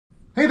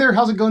Hey there,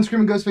 how's it going,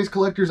 Screaming Ghostface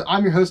Collectors?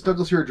 I'm your host,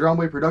 Douglas here at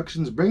Drawway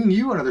Productions, bringing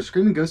you another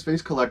Screaming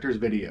Ghostface Collectors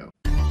video.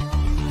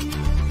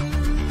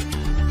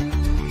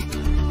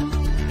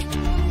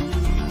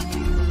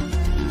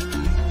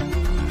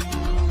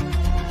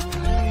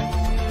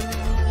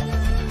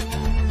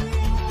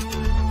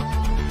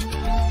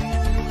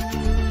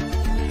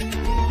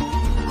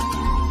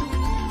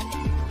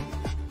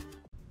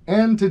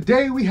 And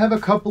today we have a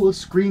couple of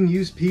Scream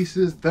used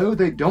pieces, though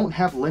they don't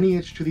have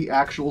lineage to the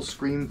actual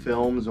Scream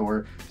films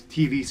or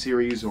TV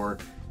series, or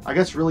I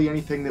guess really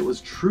anything that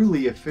was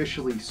truly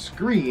officially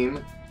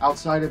Scream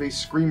outside of a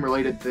Scream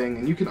related thing,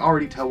 and you can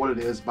already tell what it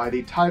is by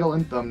the title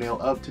and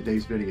thumbnail of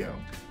today's video.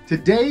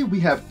 Today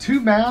we have two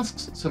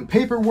masks, some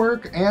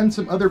paperwork, and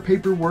some other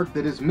paperwork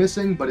that is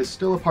missing but is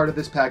still a part of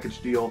this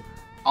package deal.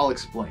 I'll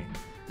explain.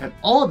 And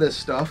all of this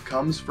stuff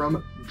comes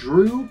from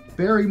Drew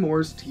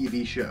Barrymore's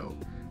TV show.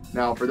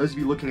 Now, for those of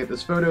you looking at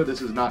this photo,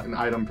 this is not an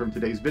item from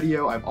today's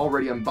video. I've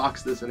already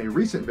unboxed this in a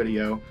recent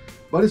video,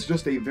 but it's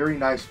just a very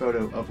nice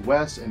photo of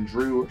Wes and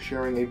Drew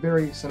sharing a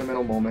very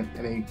sentimental moment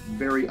in a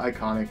very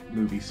iconic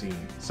movie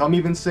scene. Some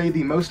even say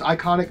the most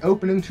iconic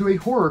opening to a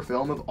horror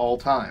film of all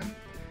time.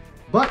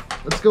 But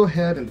let's go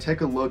ahead and take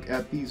a look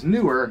at these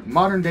newer,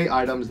 modern-day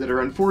items that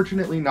are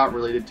unfortunately not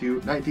related to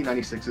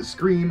 1996's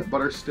Scream,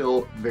 but are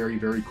still very,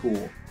 very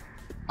cool.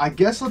 I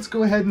guess let's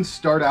go ahead and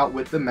start out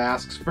with the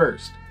masks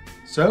first.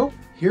 So,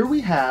 here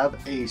we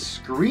have a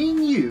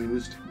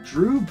Scream-used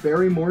Drew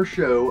Barrymore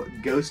show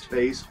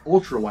Ghostface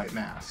ultra-white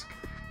mask.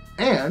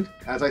 And,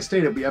 as I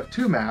stated, we have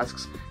two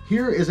masks.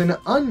 Here is an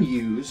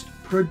unused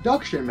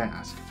production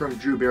mask from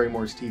Drew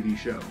Barrymore's TV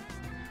show.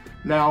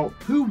 Now,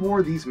 who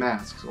wore these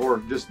masks? Or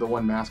just the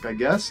one mask, I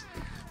guess.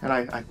 And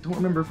I don't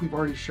remember if we've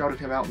already shouted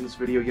him out in this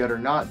video yet or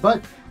not,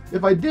 but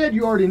if I did,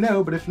 you already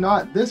know, but if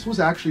not, this was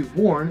actually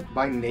worn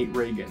by Nate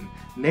Reagan.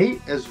 Nate,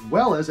 as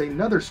well as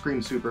another Scream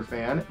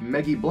superfan,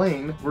 Maggie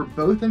Blaine, were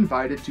both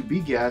invited to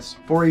be guests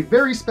for a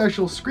very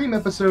special Scream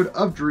episode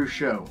of Drew's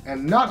show.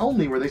 And not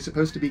only were they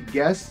supposed to be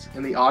guests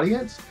in the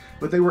audience,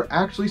 but they were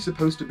actually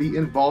supposed to be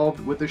involved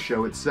with the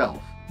show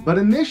itself. But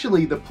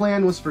initially, the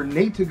plan was for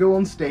Nate to go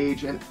on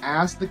stage and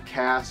ask the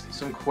cast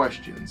some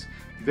questions.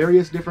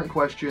 Various different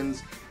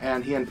questions,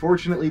 and he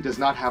unfortunately does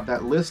not have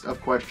that list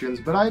of questions,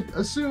 but I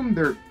assume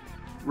they're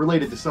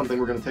related to something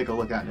we're going to take a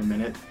look at in a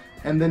minute.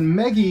 And then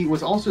Maggie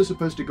was also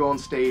supposed to go on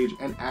stage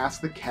and ask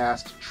the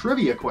cast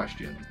trivia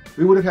question.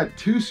 We would have had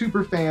two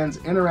super fans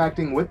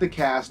interacting with the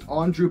cast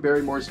on Drew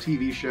Barrymore's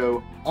TV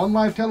show on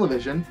live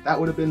television. That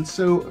would have been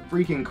so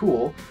freaking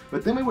cool.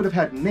 But then we would have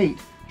had Nate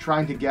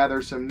trying to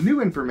gather some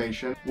new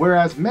information,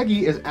 whereas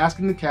Maggie is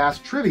asking the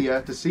cast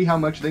trivia to see how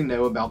much they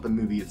know about the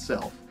movie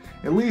itself.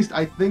 At least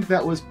I think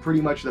that was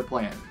pretty much the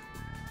plan.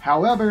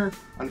 However,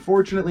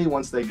 unfortunately,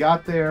 once they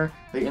got there,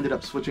 they ended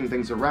up switching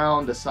things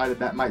around, decided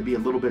that might be a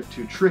little bit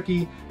too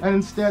tricky, and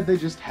instead they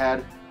just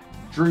had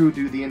Drew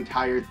do the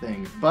entire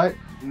thing. But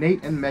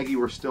Nate and Maggie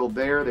were still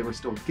there, they were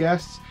still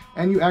guests,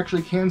 and you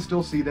actually can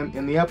still see them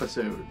in the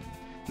episode.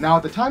 Now,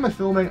 at the time of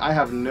filming, I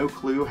have no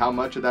clue how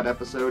much of that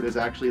episode is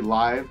actually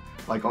live,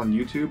 like on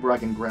YouTube, where I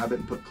can grab it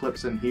and put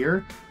clips in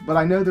here, but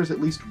I know there's at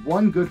least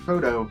one good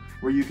photo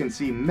where you can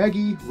see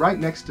Maggie right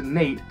next to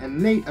Nate, and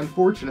Nate,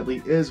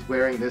 unfortunately, is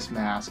wearing this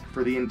mask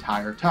for the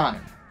entire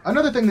time.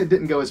 Another thing that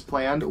didn't go as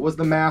planned was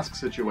the mask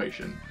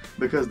situation,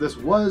 because this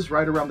was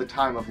right around the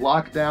time of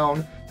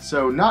lockdown,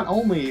 so not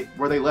only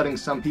were they letting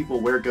some people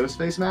wear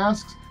Ghostface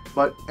masks,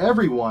 but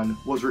everyone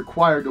was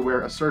required to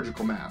wear a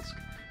surgical mask.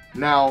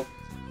 Now,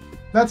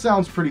 that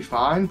sounds pretty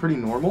fine, pretty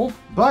normal,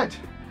 but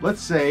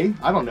let's say,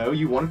 I don't know,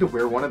 you wanted to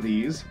wear one of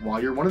these while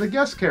you're one of the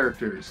guest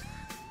characters.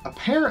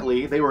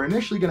 Apparently, they were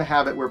initially going to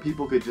have it where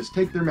people could just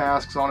take their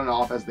masks on and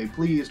off as they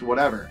pleased,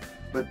 whatever.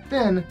 But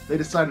then, they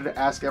decided to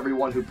ask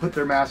everyone who put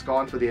their mask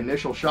on for the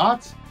initial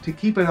shots to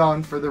keep it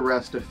on for the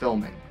rest of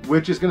filming,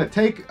 which is going to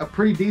take a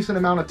pretty decent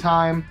amount of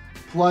time,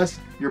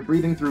 plus you're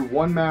breathing through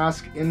one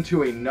mask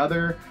into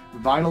another.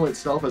 Vinyl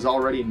itself is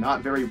already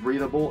not very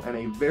breathable and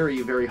a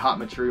very, very hot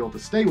material to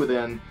stay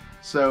within.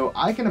 So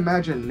I can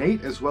imagine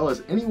Nate, as well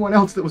as anyone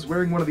else that was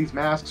wearing one of these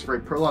masks for a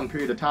prolonged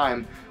period of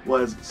time,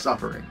 was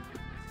suffering.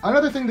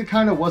 Another thing that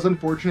kind of was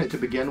unfortunate to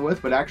begin with,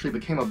 but actually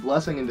became a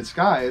blessing in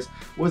disguise,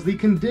 was the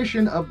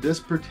condition of this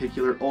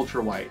particular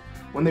ultra-white.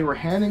 When they were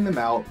handing them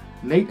out,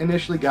 Nate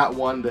initially got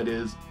one that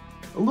is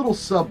a little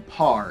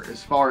subpar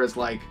as far as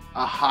like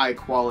a high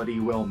quality,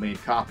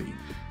 well-made copy.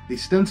 The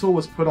stencil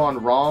was put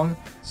on wrong,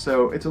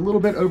 so it's a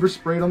little bit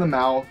oversprayed on the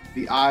mouth,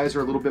 the eyes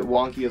are a little bit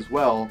wonky as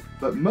well,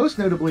 but most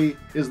notably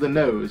is the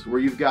nose, where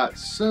you've got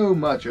so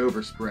much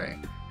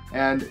overspray.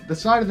 And the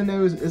side of the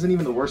nose isn't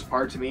even the worst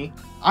part to me.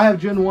 I have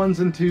Gen 1s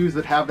and 2s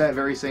that have that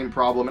very same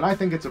problem, and I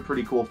think it's a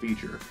pretty cool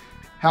feature.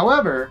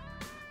 However,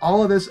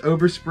 all of this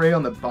overspray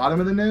on the bottom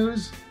of the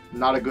nose,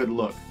 not a good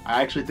look.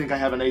 I actually think I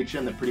have an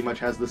HN that pretty much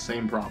has the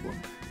same problem.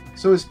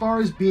 So as far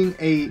as being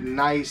a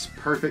nice,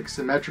 perfect,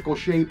 symmetrical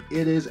shape,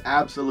 it is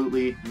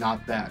absolutely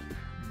not that.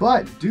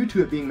 But due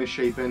to it being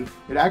misshapen,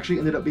 it actually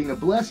ended up being a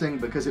blessing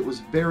because it was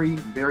very,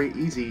 very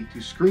easy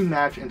to screen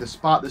match and to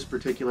spot this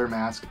particular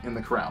mask in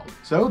the crowd.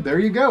 So there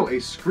you go, a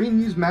Scream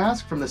used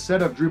mask from the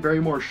set of Drew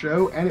Barrymore's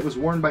show, and it was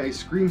worn by a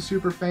Scream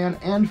superfan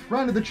and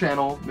friend of the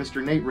channel,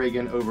 Mr. Nate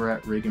Reagan over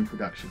at Reagan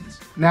Productions.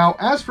 Now,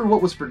 as for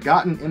what was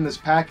forgotten in this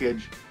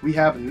package, we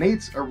have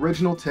Nate's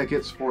original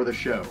tickets for the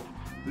show.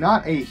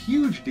 Not a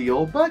huge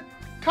deal, but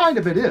kind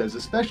of it is,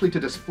 especially to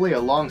display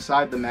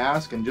alongside the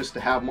mask and just to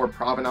have more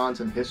provenance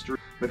and history,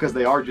 because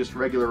they are just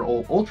regular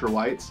old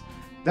ultra-whites.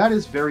 That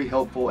is very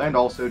helpful and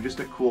also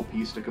just a cool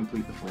piece to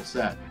complete the full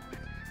set.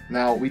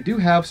 Now, we do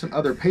have some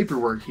other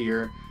paperwork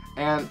here,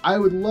 and I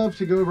would love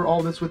to go over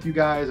all this with you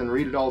guys and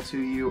read it all to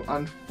you.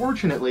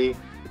 Unfortunately,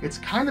 it's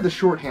kind of the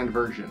shorthand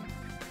version.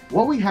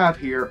 What we have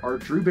here are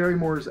Drew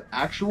Barrymore's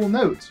actual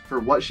notes for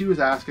what she was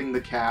asking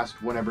the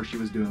cast whenever she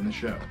was doing the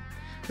show.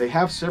 They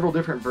have several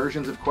different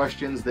versions of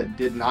questions that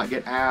did not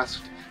get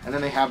asked, and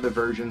then they have the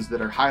versions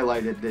that are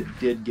highlighted that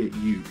did get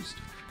used.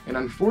 And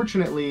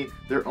unfortunately,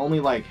 they're only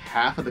like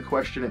half of the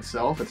question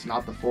itself. It's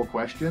not the full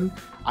question.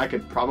 I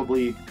could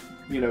probably,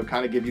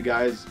 kind of give you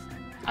guys,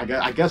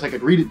 I guess I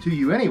could read it to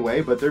you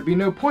anyway, but there'd be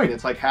no point.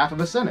 It's like half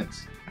of a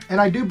sentence. And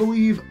I do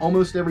believe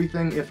almost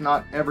everything, if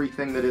not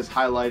everything that is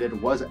highlighted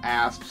was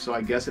asked, so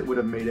I guess it would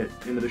have made it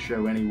into the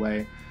show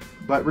anyway.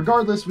 But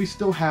regardless, we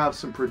still have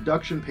some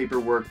production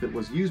paperwork that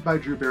was used by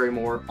Drew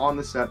Barrymore on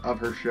the set of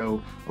her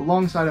show,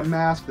 alongside a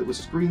mask that was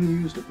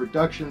screen used, a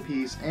production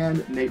piece,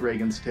 and Nate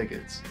Reagan's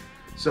tickets.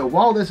 So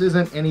while this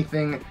isn't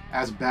anything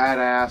as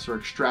badass or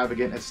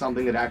extravagant as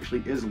something that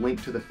actually is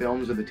linked to the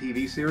films or the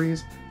TV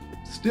series,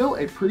 still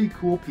a pretty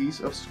cool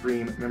piece of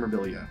Scream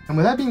memorabilia. And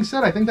with that being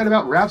said, I think that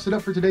about wraps it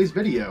up for today's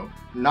video.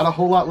 Not a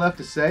whole lot left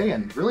to say,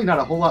 and really not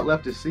a whole lot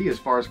left to see as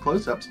far as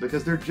close-ups,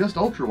 because they're just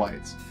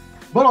ultra-wides.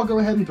 But I'll go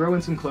ahead and throw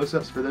in some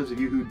close-ups for those of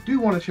you who do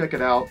want to check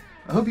it out.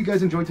 I hope you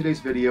guys enjoyed today's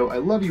video. I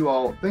love you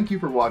all, thank you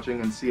for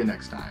watching, and see you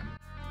next time.